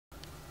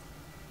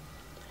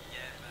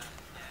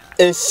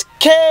It's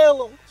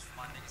Kill,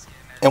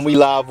 and we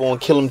live on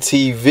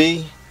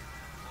KillEmTv.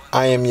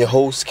 I am your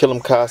host,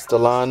 Killem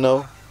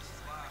Castellano.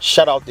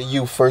 Shout out to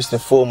you first and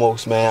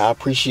foremost, man. I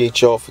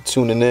appreciate y'all for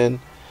tuning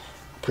in.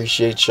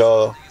 Appreciate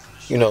y'all,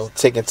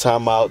 taking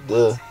time out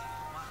to,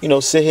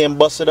 sit here and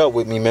bust it up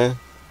with me, man.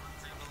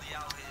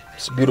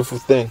 It's a beautiful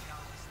thing.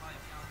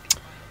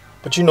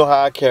 But you know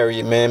how I carry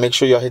it, man. Make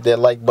sure y'all hit that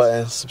like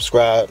button,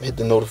 subscribe, hit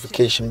the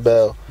notification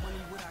bell.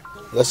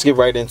 Let's get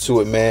right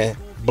into it, man.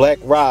 Black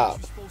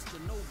Rob,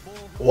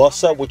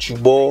 what's up with you,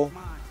 boy?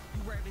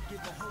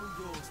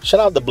 Shout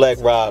out to Black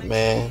Rob,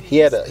 man. He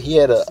had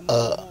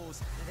a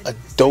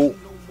dope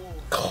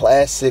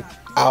classic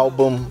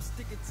album.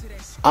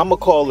 I'ma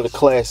call it a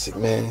classic,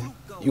 man.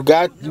 You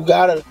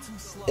gotta.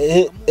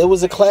 It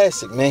was a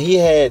classic, man. He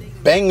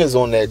had bangers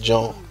on that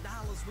joint.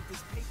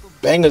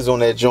 Bangers on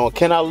that joint.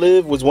 Can I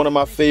Live was one of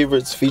my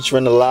favorites,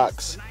 featuring the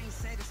Locks.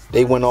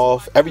 They went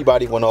off.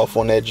 Everybody went off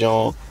on that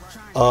joint.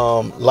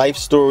 Life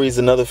Story is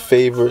another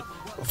favorite.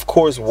 Of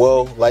course,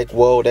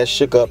 Whoa, that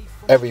shook up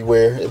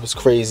everywhere. It was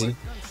crazy.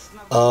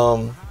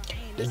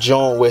 The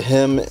joint with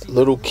him,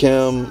 Little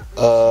Kim,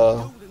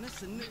 I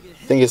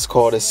think it's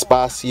called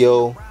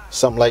Espacio,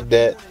 something like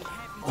that.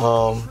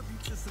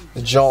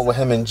 The joint with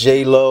him and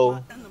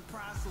J-Lo.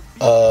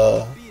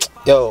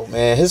 Yo,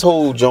 man, his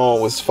whole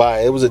joint was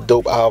fire. It was a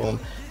dope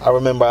album. I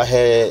remember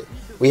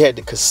we had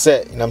the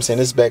cassette, you know what I'm saying?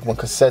 This back when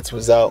cassettes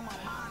was out.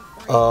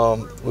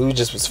 We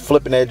just was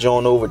flipping that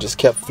joint over, just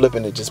kept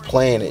flipping it, just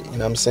playing it, you know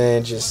what I'm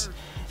saying?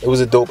 It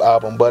was a dope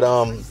album. But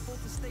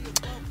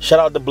shout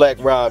out to Black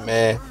Rob,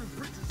 man.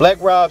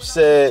 Black Rob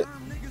said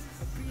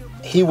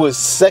he was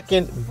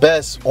second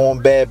best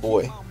on Bad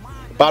Boy.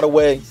 By the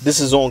way, this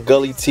is on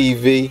Gully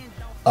TV.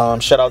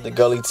 Shout out to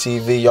Gully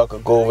TV. Y'all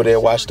could go over there,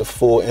 watch the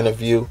full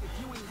interview.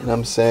 You know what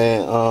I'm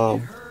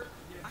saying?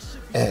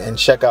 And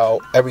check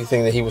out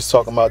everything that he was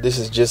talking about. This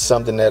is just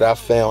something that I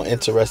found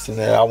interesting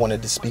that I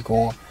wanted to speak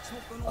on,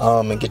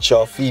 and get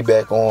y'all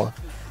feedback on.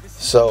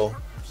 So,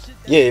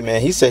 yeah, man,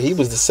 he said he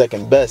was the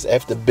second best.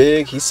 After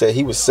Big, he said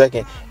he was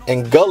second.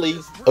 And Gully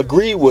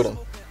agreed with him. You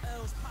know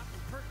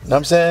what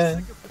I'm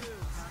saying?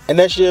 And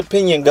that's your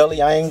opinion,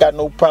 Gully. I ain't got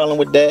no problem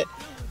with that.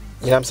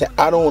 You know what I'm saying?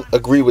 I don't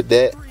agree with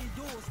that.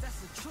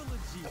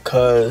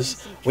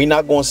 Because we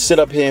not going to sit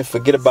up here and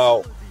forget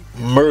about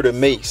Murder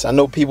Mace. I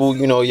know people,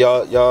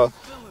 y'all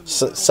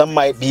some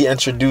might be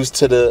introduced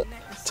to the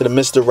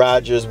Mr.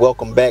 Rogers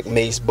Welcome Back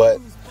Mace, but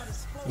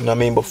you know what I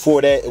mean,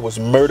 before that it was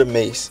Murder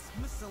Mace.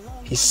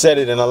 He said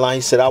it in a line.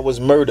 He said, I was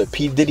murder.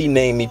 P. Diddy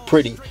named me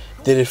pretty.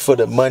 Did it for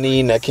the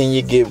money. Now can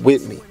you get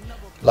with me?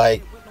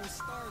 Like,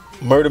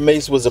 Murder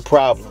Mace was a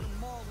problem.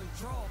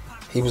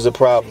 He was a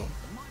problem. You know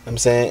what I'm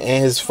saying?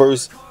 And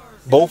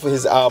both of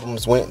his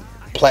albums went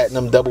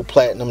platinum, double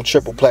platinum,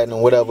 triple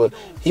platinum, whatever.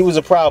 He was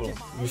a problem.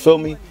 You feel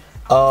me?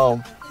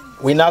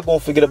 We're not going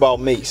to forget about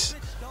Mace.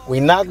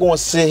 We're not going to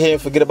sit here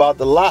and forget about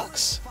the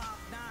Locks.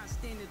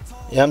 You know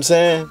what I'm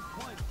saying?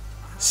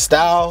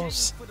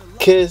 Styles,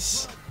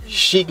 Kiss,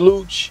 Sheek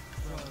Louch.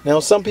 Now,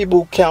 some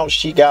people count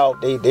Sheek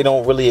out. They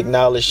don't really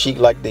acknowledge Sheek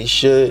like they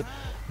should.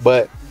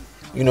 But,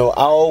 I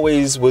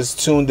always was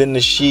tuned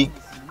into Sheek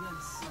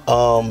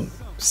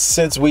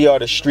since We Are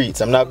the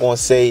Streets. I'm not going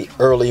to say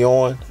early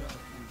on,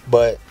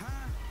 but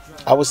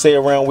I would say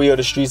around We Are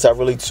the Streets, I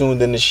really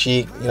tuned into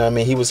Sheek. You know what I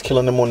mean? He was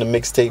killing them on the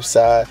mixtape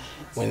side.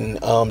 When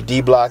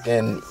D-Block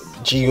and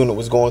G-Unit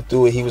was going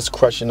through it, he was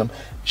crushing them.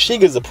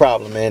 Sheek is a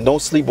problem, man.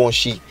 Don't sleep on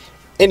Sheek.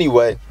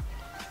 Anyway,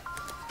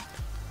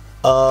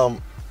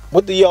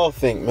 what do y'all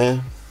think,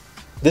 man?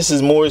 This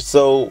is more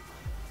so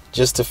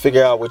just to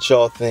figure out what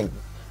y'all think.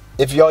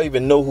 If y'all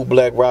even know who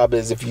Black Rob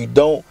is. If you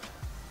don't,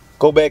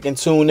 go back and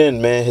tune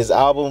in, man. His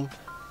album,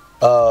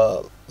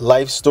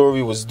 Life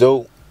Story, was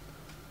dope.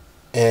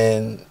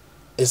 And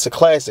it's a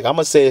classic. I'm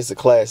going to say it's a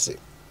classic.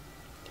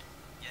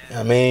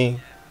 I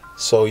mean,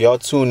 so y'all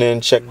tune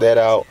in, check that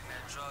out.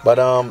 But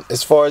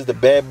as far as the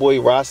Bad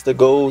Boy roster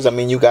goes, I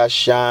mean, you got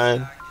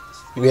Shine,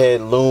 you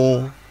had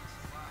Loon.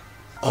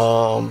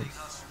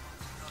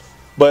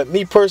 But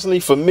me personally,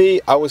 for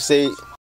me, I would say